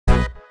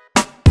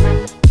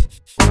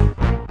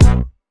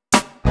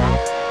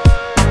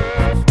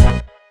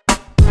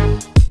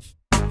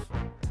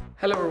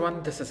Hello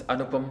everyone, this is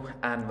Anupam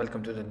and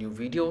welcome to the new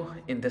video.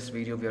 In this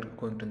video, we are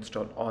going to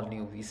install all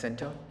new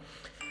vCenter.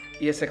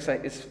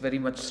 ESXi is very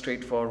much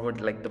straightforward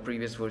like the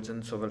previous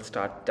version, so we'll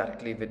start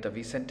directly with the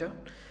vCenter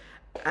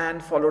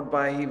and followed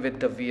by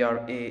with the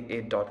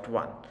VRA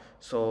 8.1.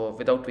 So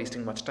without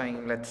wasting much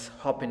time, let's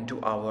hop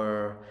into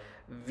our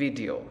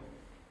video.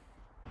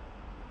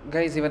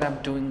 Guys, even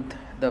I'm doing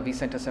the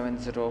vCenter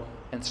 7.0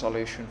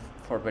 installation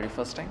for very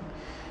first time,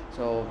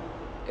 so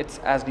it's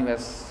as new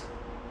as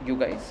you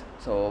guys.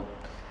 So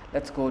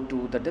let's go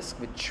to the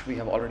disk which we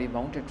have already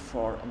mounted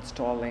for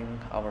installing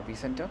our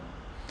vCenter.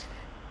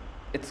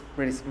 It's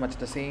pretty much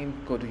the same.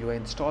 Go to UI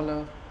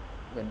installer,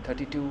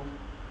 Win32,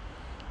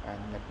 and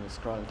let me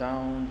scroll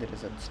down. There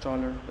is an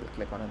installer. We'll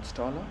click on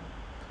installer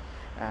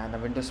and the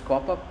Windows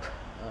pop-up.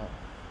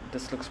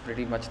 This looks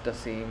pretty much the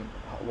same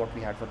what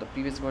we had for the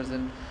previous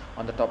version.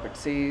 On the top it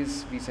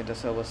says vCenter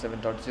Server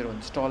 7.0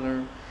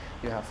 installer.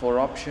 You have 4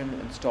 options: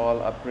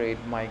 install, upgrade,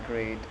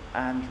 migrate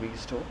and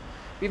restore.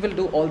 We will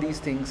do all these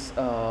things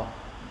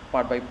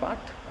part by part.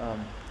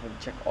 We'll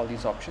check all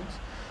these options,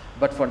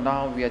 but for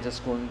now we are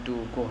just going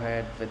to go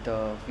ahead with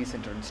the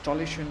vCenter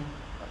installation.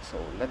 So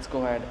let's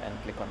go ahead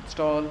and click on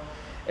install.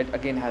 It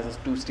again has a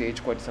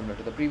 2-stage, quite similar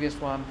to the previous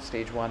one,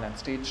 stage 1 and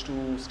stage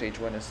 2. Stage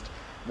 1 is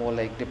more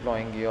like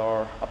deploying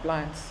your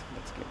appliance.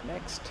 Let's click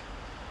next,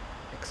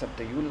 accept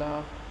the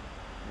EULA.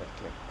 We'll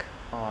click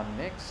on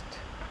next,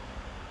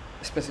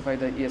 specify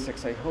the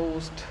ESXi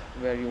host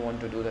where you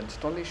want to do the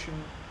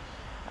installation,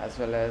 as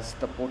well as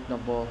the port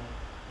number.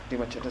 Pretty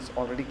much it is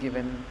already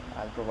given.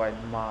 I'll provide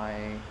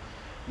my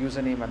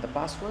username and the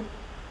password.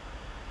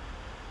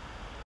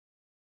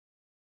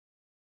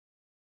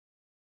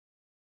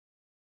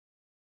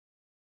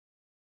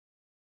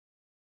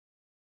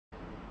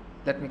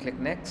 Let me click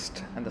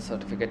next, and the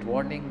certificate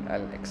warning,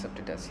 I'll accept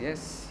it as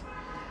yes.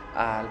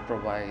 I'll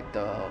provide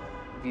the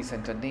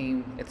vCenter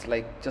name. It's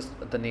like just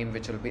the name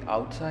which will be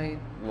outside,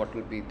 what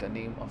will be the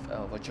name of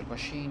a virtual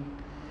machine,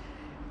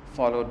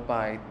 followed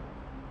by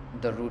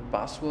the root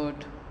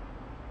password.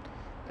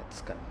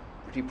 Let's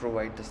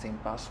re-provide the same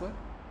password.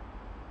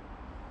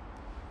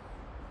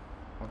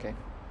 Okay,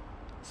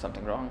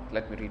 something wrong.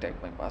 Let me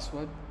retype my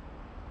password.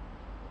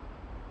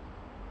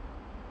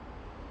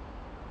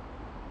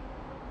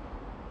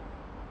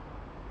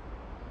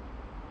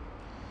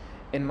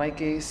 In my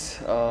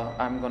case,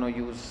 I'm gonna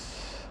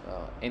use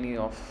any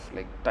of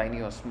like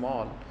tiny or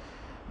small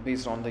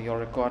based on your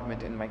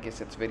requirement. In my case,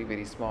 it's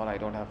very small. I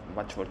don't have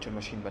much virtual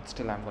machine, but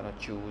still I'm gonna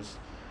choose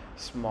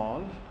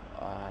small,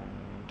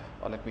 and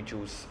or let me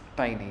choose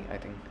tiny. I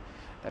think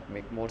that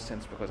make more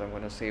sense because I'm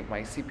going to save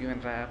my CPU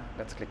and RAM.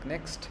 Let's click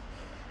next.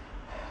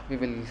 We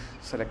will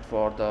select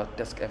for the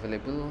disk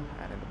available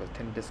and enable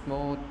thin disk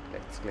mode.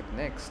 Let's click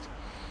next.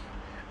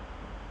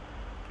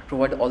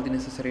 Provide all the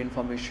necessary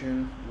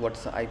information.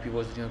 What's the IP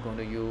version you're going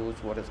to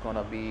use, what is going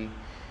to be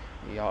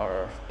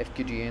your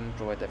FQDN,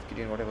 provide the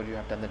FQDN, whatever you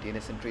have done the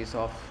DNS entries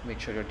of.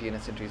 Make sure your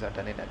DNS entries are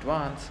done in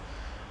advance,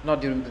 not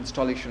during the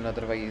installation,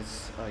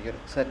 otherwise your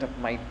setup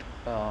might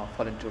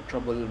fall into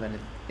trouble when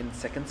in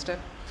second step,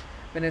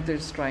 when it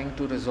is trying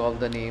to resolve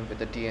the name with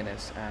the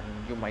DNS, and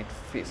you might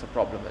face a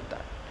problem with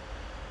that.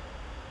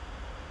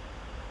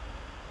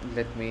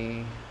 Let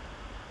me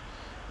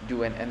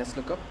do an NS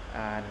lookup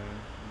and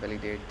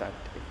validate that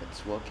if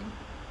it's working.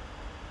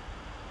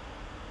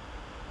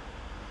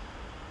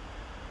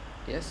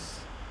 Yes,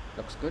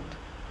 looks good.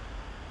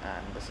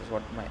 And this is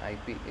what my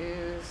IP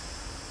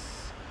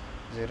is,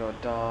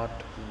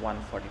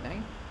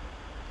 0.149.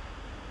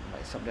 My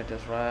subnet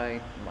is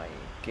right, my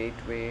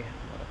gateway,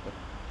 I'm gonna put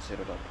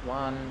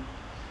 0.1,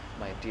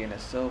 my DNS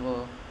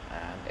server,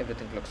 and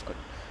everything looks good.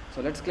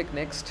 So let's click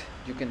next.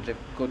 You can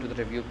go to the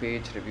review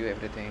page, review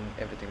everything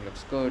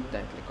looks good,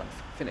 then click on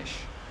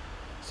finish.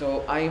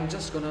 So I am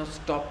just gonna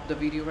stop the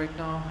video right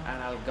now,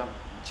 and I'll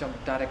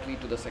jump directly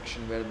to the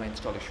section where my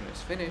installation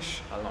is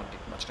finished. I'll not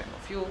take much time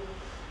of you.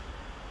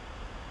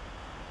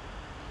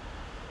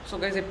 So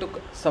guys, it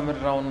took somewhere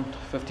around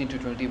 15 to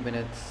 20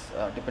 minutes,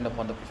 depending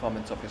upon the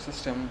performance of your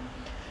system.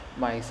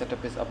 My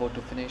setup is about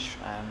to finish,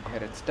 and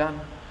here it's done.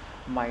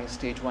 My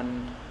stage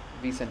 1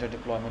 vCenter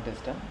deployment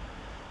is done.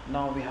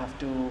 Now we have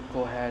to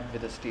go ahead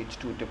with the stage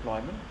 2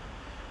 deployment.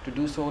 To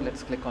do so,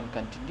 let's click on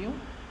continue.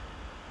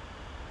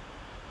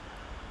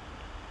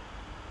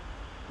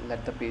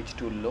 Let the page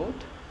 2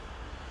 load.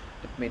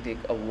 It may take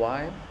a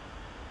while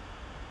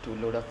to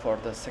load up for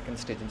the second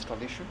stage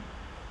installation.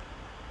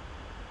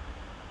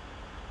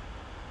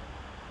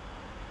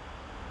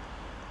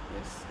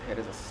 Yes, here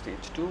is a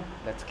stage 2.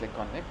 Let's click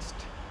on next.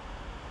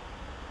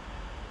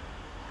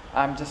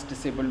 I'm just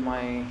disabled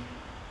my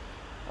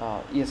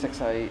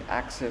ESXi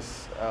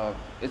access.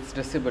 It's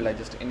disabled. I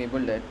just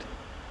enabled it.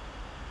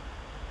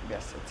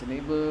 Yes, it's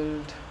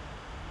enabled.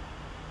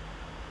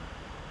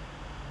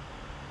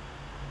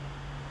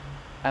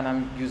 And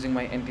I'm using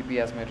my NTP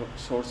as my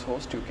source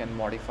host. You can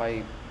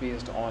modify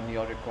based on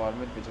your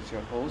requirement, which is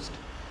your host.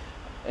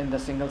 In the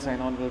single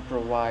sign-on, will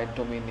provide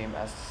domain name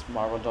as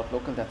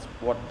marvel.local. That's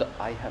what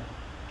I have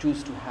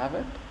choose to have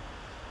it.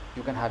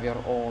 You can have your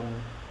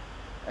own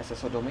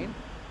SSO domain.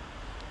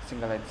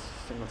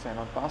 single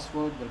sign-on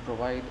password will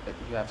provide.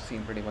 You have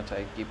seen pretty much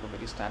I keep a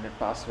very standard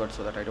password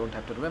so that I don't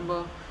have to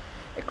remember.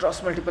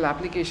 Across multiple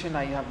application,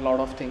 I have a lot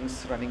of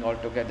things running all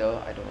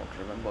together. I do not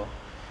remember.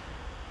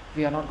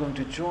 We are not going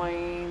to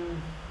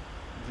join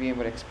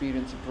VMware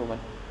Experience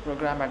Improvement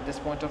Program at this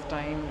point of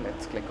time.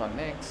 Let's click on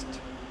next.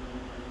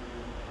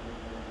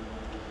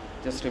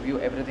 Just review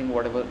everything,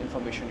 whatever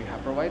information you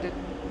have provided.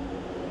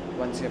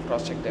 Once you have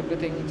cross-checked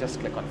everything, just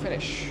click on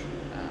finish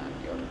and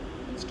your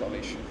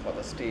installation for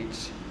the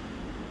stage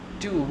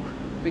 2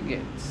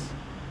 begins.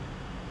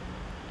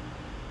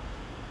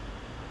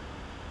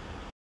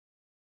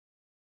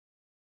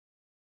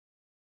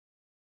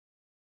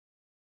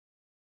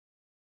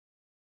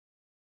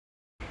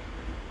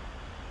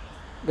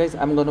 Guys,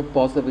 I'm going to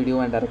pause the video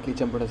and directly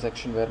jump into a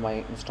section where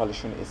my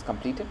installation is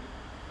completed.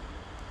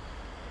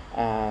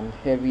 And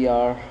here we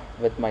are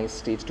with my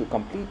stage 2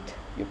 complete.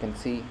 You can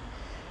see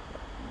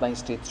my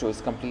stage 2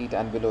 is complete,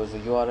 and below is the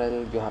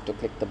URL. You have to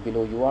click the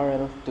below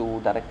URL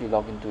to directly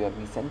log into your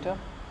vCenter.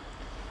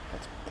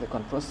 Let's click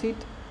on proceed.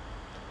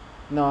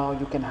 Now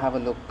you can have a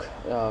look.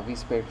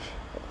 vSphere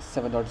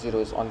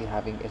 7.0 is only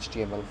having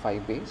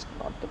HTML5 based,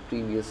 not the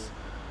previous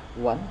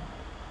one.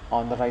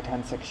 On the right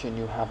hand section,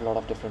 you have a lot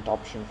of different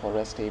options for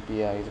REST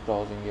APIs,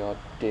 browsing your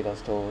data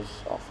stores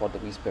for the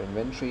vSphere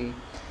inventory.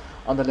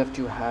 On the left,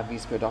 you have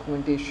vSphere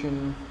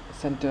documentation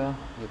center.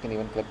 You can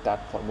even click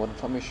that for more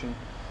information.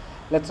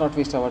 Let's not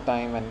waste our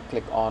time and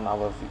click on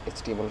our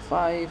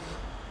HTML5.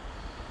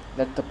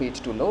 Let the page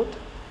to load.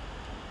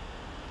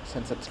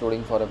 Since it's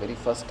loading for the very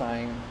first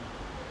time,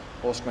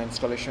 post my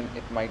installation,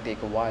 it might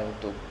take a while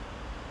to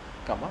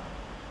come up.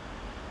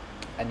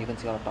 And you can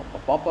see on the top a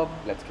pop-up.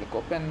 Let's click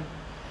open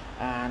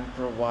and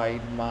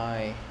provide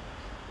my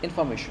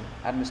information,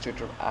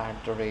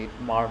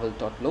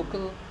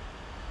 administrator@marvel.local,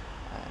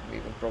 and we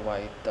will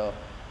provide the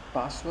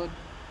password.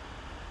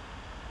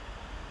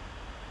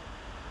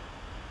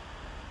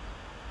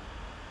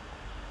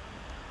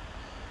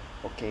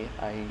 Okay,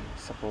 I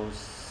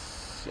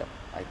suppose, yep,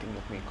 I think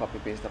let me copy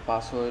paste the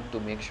password to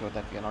make sure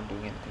that we are not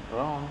doing anything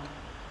wrong.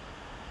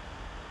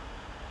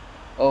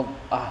 Oh,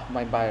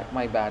 my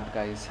bad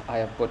guys, I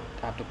have to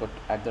put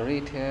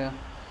 @ here.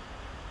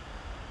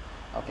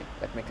 Okay,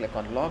 let me click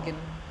on login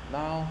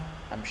now.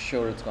 I'm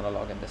sure it's gonna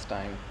log in this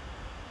time.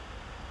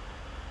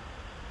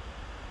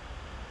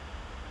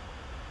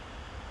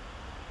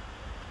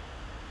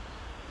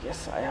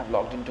 Yes, I have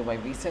logged into my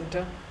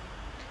vCenter.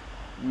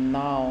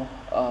 Now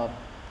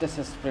this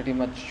is pretty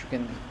much, you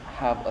can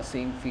have a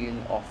same feel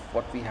of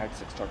what we had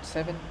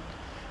 6.7.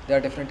 There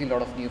are definitely a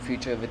lot of new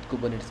features with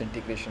Kubernetes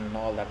integration and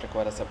all that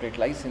require a separate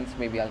license.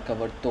 Maybe I'll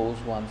cover those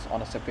ones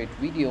on a separate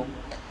video.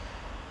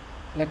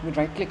 Let me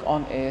right click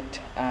on it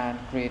and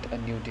create a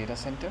new data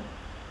center.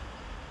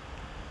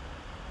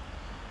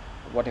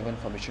 Whatever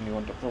information you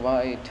want to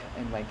provide.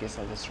 In my case,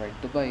 I'll just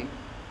write Dubai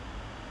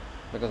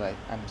because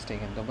I'm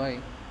staying in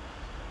Dubai.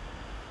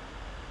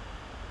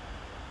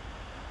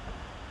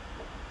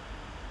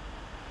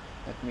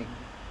 Let me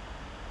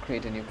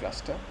create a new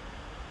cluster.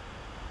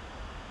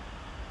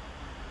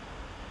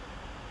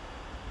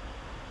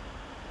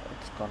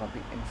 It's gonna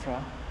be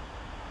infra.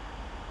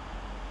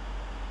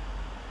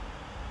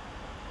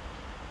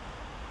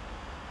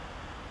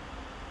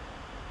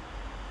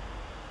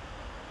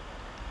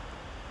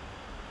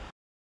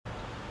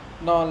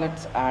 Now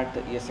let's add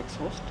the ESX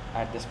host.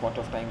 At this point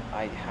of time,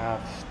 I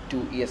have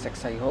 2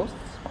 ESXi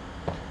hosts.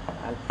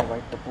 I'll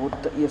provide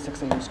both the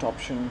ESXi host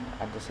option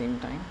at the same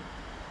time.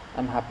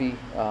 I'm happy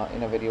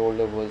in a very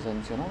older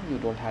versions, you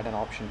don't have an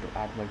option to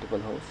add multiple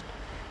hosts.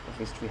 At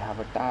least we have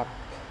a tab.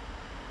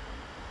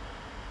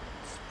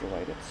 It's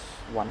provided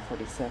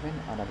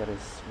 147, another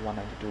is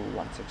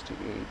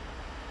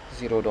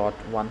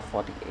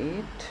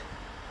 192.168.0.148.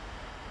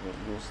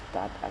 We'll use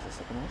that as a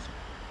second host.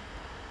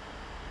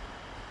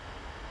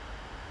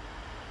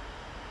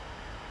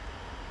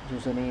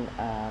 Username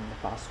and the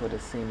password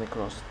is same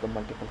across the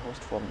multiple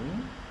hosts for me.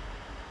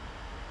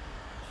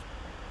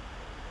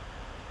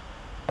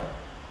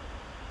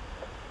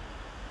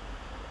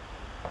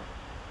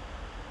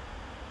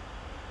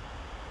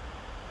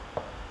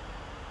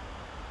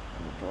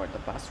 Provide the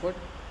password.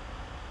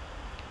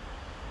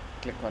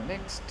 Click on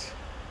next.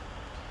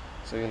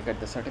 So you'll get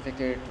the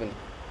certificate. We'll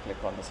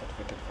click on the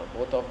certificate for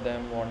both of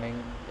them.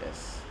 Warning,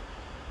 yes.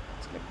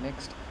 Let's click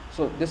next.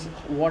 So this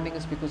warning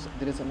is because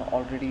there is an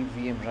already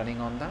VM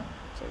running on that,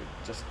 so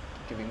it's just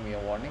giving me a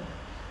warning.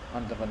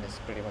 Another one is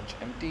pretty much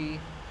empty.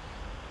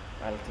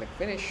 I'll click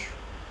finish.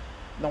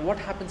 Now what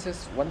happens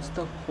is, once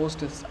the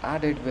host is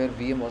added where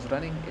VM was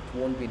running, it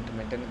won't be into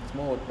maintenance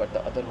mode, but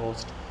the other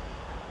host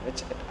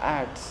which it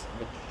adds,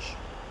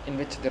 in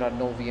which there are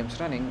no VMs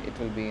running, it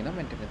will be in a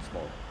maintenance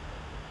mode.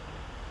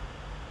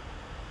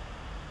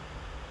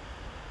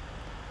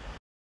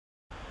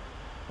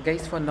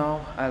 Guys, for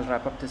now I'll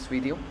wrap up this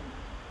video.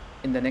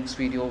 In the next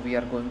video, we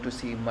are going to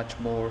see much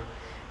more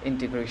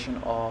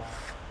integration of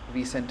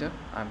vCenter.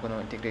 I'm going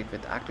to integrate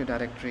with Active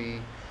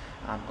Directory.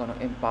 I'm going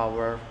to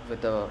empower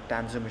with the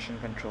Tanzu mission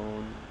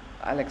control.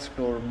 I'll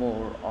explore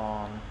more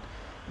on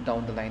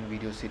down the line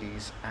video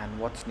series and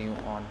what's new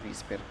on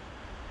vSphere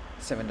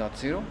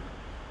 7.0,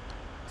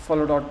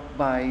 followed out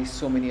by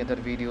so many other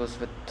videos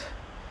with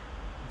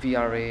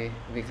VRA,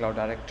 vCloud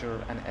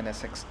Director and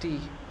NSXT.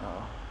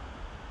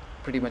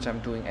 Pretty much I'm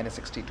doing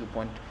NSXT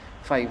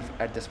 2.5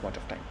 at this point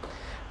of time.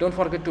 Don't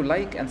forget to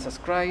like and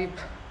subscribe.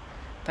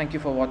 Thank you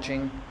for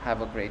watching.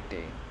 Have a great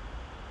day.